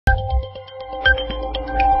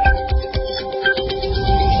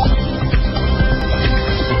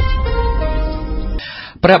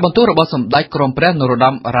ព្រះបន្ទូលរបស់សម្ដេចក្រមព្រះនរោត្ត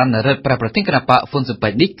មរណរដ្ឋព្រះប្រធានគណៈបកហ៊ុនស៊ិនប៉ែ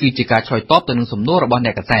តនេះគឺជាការឆ្លើយតបទៅនឹងសំណួររបស់អ្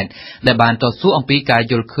នកកាសែតដែលបានតស៊ូអំពីការ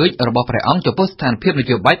យល់ឃើញរបស់ព្រះអង្គចំពោះស្ថានភាពន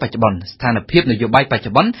យោបាយបច្ចុប្ប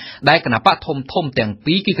ន្នដែលគណៈបកធំទាំង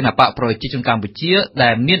ពីរគឺគណៈបកប្រជាជនកម្ពុជាដែ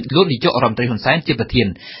លមានលោកនាយករដ្ឋមន្ត្រីហ៊ុនសែនជាប្រធាន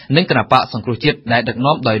និងគណៈបកសង្គ្រោះជាតិដែលដឹក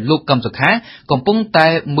នាំដោយលោកកឹមសុខាកំពុងតែ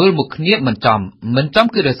មើលមុខគ្នាមិនចំ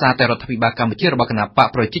គឺដោយសារតែរដ្ឋាភិបាលកម្ពុជារបស់គណៈបក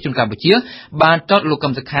ប្រជាជនកម្ពុជាបានចោទលោកកឹ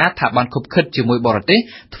មសុខាថាបានខុបខិតជាមួយបរទេស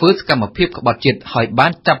ធ្វើសកម្មភាពក្បត់ជាតិហើយបា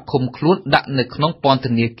នចាប់ឃុំខ្លួនដាក់នៅក្នុងពន្ធ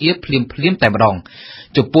នាគារភ្លាមតែម្ដង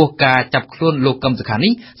ចំពោះការចាប់ខ្លួនលោកកឹមសុខា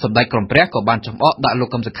នេះសម្ដេចក្រមព្រះក៏បានចំអកដាក់លោក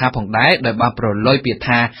កឹមសុខាផងដែរដោយបានប្រឡយពាក្យ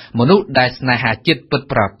ថាមនុស្សដែលស្នេហាជាតិពិត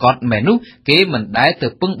ប្រាកដមែននោះគេមិនដែលទៅ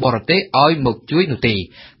ពឹងបរទេសឲ្យមកជួយនោះទេ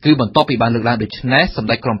គឺបន្ទាប់ពីបានលើកឡើងដូច្នេះសម្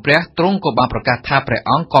ដេចក្រមព្រះទ្រង់ក៏បានប្រកាសថាព្រះ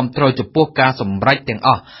អង្គគាំទ្រចំពោះការសម្រេចទាំងអ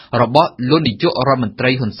ស់របស់លោកនាយករដ្ឋមន្ត្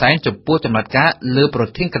រីហ៊ុនសែនចំពោះចំណាត់ការលើប្រ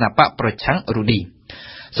ធានគណៈបកប្រឆាំងរូឌី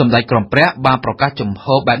សម្ដេចក្រមព្រះបានប្រកាសចំហ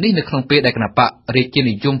បែបនេះនៅក្នុងពេលដែលគណៈបករាជា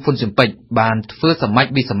និយមហ៊ុនស៊ិនប៉ិចបានធ្វើសម្មាច់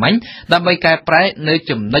វិសម្ាញ់ដើម្បីកែប្រែនៅ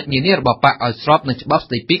ចំណុចនានារបស់បកឲ្យស្របនឹងច្បាប់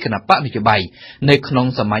ស្តីពីគណៈបកនយោបាយនៅក្នុង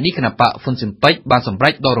សម័យនេះគណៈបកហ៊ុនស៊ិនប៉ិចបានសម្រេ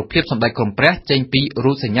ចដករូបភាពសម្ដេចក្រមព្រះចេញពី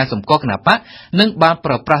រូបសញ្ញាសម្គាល់គណៈបកនិងបានប្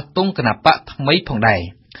រើប្រាស់ទង់គណៈបកថ្មីផងដែរ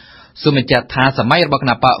សូមបញ្ជាក់ថាសម័យរបស់គ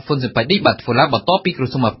ណៈបកហ៊ុនស៊ិនប៉ែតនេះបានធ្វើឡើងបន្ទាប់ពីក្រ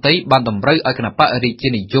សួងមហាផ្ទៃបានតម្រូវឲ្យគណៈបករាជា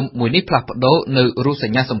និយមមួយនេះផ្លាស់ប្ដូរនៅរូបស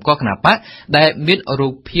ញ្ញាសម្គាល់គណៈបកដែលមានរូ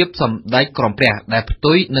បភាពសម្ដេចក្រមព្រះដែលផ្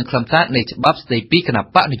ទុយនឹងខ្លឹមសារនៃច្បាប់ស្តីពីគណៈ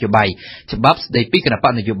បកនយោបាយច្បាប់ស្តីពីគណៈប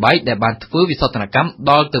កនយោបាយដែលបានធ្វើវិសោធនកម្ម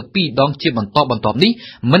ដល់ទៅ2ដងជាបន្តបន្ទាប់នេះ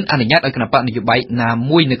មិនអនុញ្ញាតឲ្យគណៈបកនយោបាយណា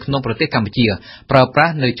មួយនៅក្នុងប្រទេសកម្ពុជាប្រើប្រា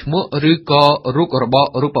ស់នៅឈ្មោះឬក៏រូបរបស់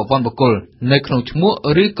រូបវ័ណ្ណបុគ្គលនៅក្នុងឈ្មោះ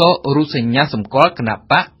ឬក៏រូបសញ្ញាសម្គាល់គណៈ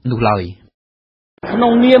បកនោះឡើយក្នុ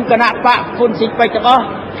ងនាមគណៈបកហ៊ុនស៊ិនប៉ិចទាំងអស់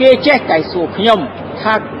គេចេះតែសួរខ្ញុំ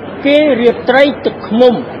ថាគេរៀបត្រីទឹកឃ្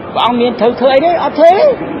មុំព្រះអង្គមានធ្វើអីទេអត់ទេ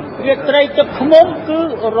រៀបត្រីទឹកឃ្មុំគឺ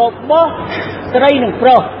របស់ត្រីនឹងប្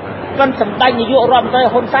រុសប៉ុន្តែសម្ដេចនាយករដ្ឋមន្ត្រី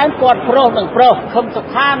ហ៊ុនសែនគាត់ប្រុសនឹងប្រុសខំសុ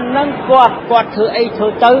ខានឹងគាត់ធ្វើអីធ្វើ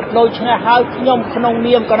ទៅដូច្នេះហើយខ្ញុំក្នុង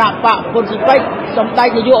នាមគណៈបកហ៊ុនស៊ិនប៉ិចសម្ដេច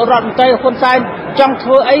នាយករដ្ឋមន្ត្រីហ៊ុនសែនចង់ធ្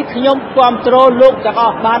វើអីខ្ញុំគ្រប់គ្រងលោកទាំងអ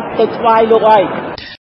ស់បានទៅថ្វាយលោកហើយ